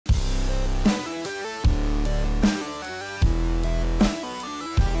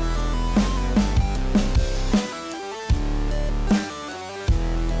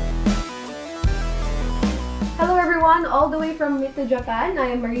all the way from Mito, Japan.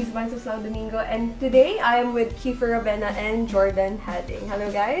 I am Maris Bansuslaw Domingo, and today I am with Kiefer Ravena and Jordan Hadding.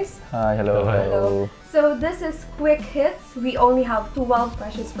 Hello, guys. Hi, hello. Hello. So this is quick hits. We only have 12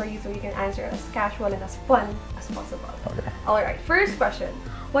 questions for you, so you can answer as casual and as fun as possible. Okay. All right. First question: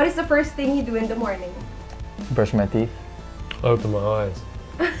 what is the first thing you do in the morning? Brush my teeth. Open my eyes.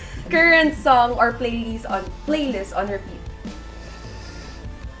 Current song or playlist on repeat.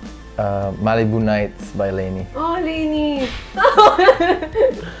 Malibu Nights by Lainey. Oh, Lainey.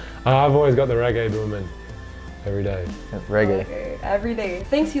 I've always got the reggae booming every day. Reggae. Okay, every day.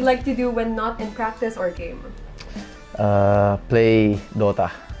 Things you like to do when not in practice or game. Play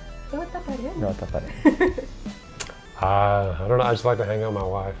Dota. Dota pa rin. Dota pa rin. I don't know, I just like to hang out with my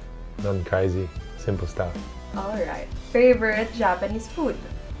wife. Nothing crazy, simple stuff. Alright. Favorite Japanese food?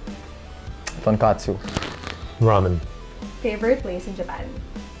 Tonkatsu. Ramen. Favorite place in Japan?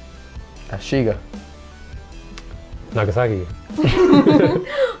 Shiga. Nagasaki.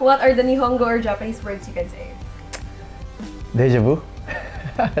 What are the Nihongo or Japanese words you can say? Deja vu.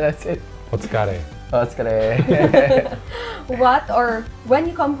 That's it. Otsukare. Otsukare. What or when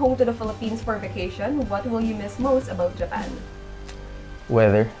you come home to the Philippines for vacation, what will you miss most about Japan?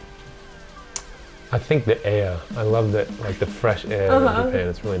 Weather. I think the air. I love the fresh air in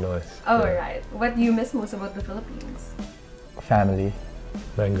Japan. It's really nice. Alright. What do you miss most about the Philippines? Family.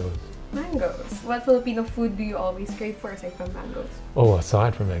 Mangoes. Mangoes. What Filipino food do you always crave for aside from mangoes? Oh,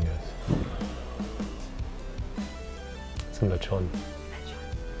 aside from mangoes. Some lechon.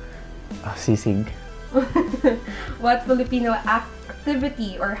 Sisig. What Filipino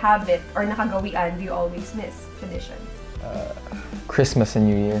activity or habit or nakagawian do you always miss? Tradition. Christmas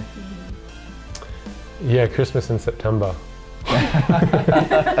and New Year. Yeah, Christmas in September.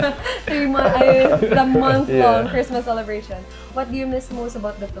 The month-long Christmas celebration. What do you miss most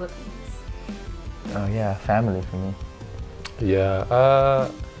about the Philippines? Oh yeah, family for me. Yeah,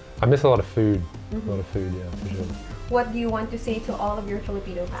 I miss a lot of food. A lot of food, yeah, for sure. What do you want to say to all of your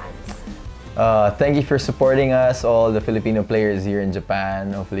Filipino fans? Thank you for supporting us, all the Filipino players here in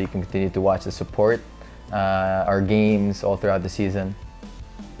Japan. Hopefully you can continue to watch the support, our games all throughout the season.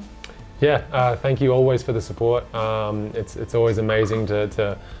 Yeah, thank you always for the support. It's always amazing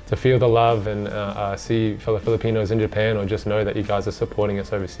to feel the love and see fellow Filipinos in Japan, or just know that you guys are supporting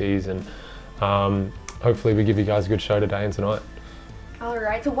us overseas. And hopefully we give you guys a good show today and tonight.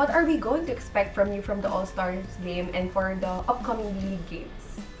 Alright, so what are we going to expect from you from the All-Stars game and for the upcoming league games?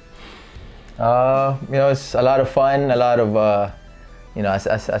 It's a lot of fun, a lot of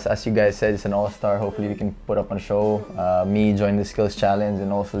as you guys said, it's an all-star. Hopefully we can put up on a show. Me join the skills challenge,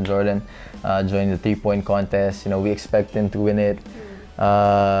 and also Jordan join the three-point contest. We expect him to win it,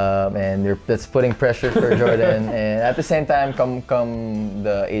 and that's putting pressure for Jordan. And at the same time, come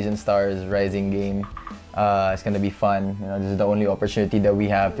the Asian Stars Rising game, it's gonna be fun. This is the only opportunity that we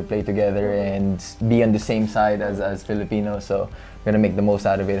have to play together and be on the same side as Filipinos. So we're gonna make the most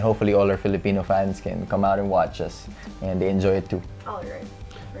out of it. Hopefully all our Filipino fans can come out and watch us and they enjoy it too. Alright.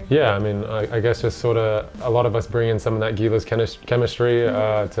 Yeah, I mean, I guess just sort of a lot of us bring in some of that Gila's chemistry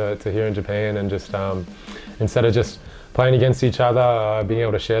to here in Japan, and just instead of just playing against each other, being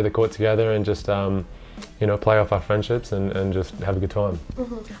able to share the court together and just play off our friendships and just have a good time.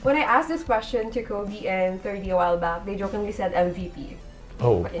 When I asked this question to Kobe and 30 a while back, they jokingly said MVP.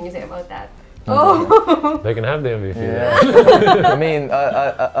 Oh. What can you say about that? Oh, they can have the MVP. Yeah. I mean,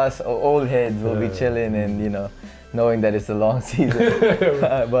 us old heads will be chilling and knowing that it's a long season.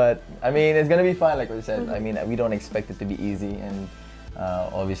 But I mean, it's gonna be fun, like we said. I mean, we don't expect it to be easy, and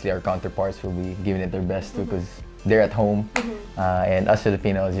obviously our counterparts will be giving it their best too, because they're at home. And us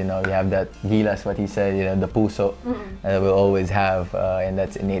Filipinos, we have that gilas, what he said, the puso that we'll always have, and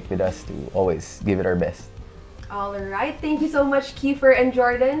that's innate with us to always give it our best. Alright, thank you so much, Kiefer and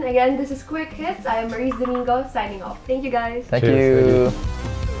Jordan. Again, this is Quick Hits. I am Maris Domingo signing off. Thank you, guys. Thank Cheers. you.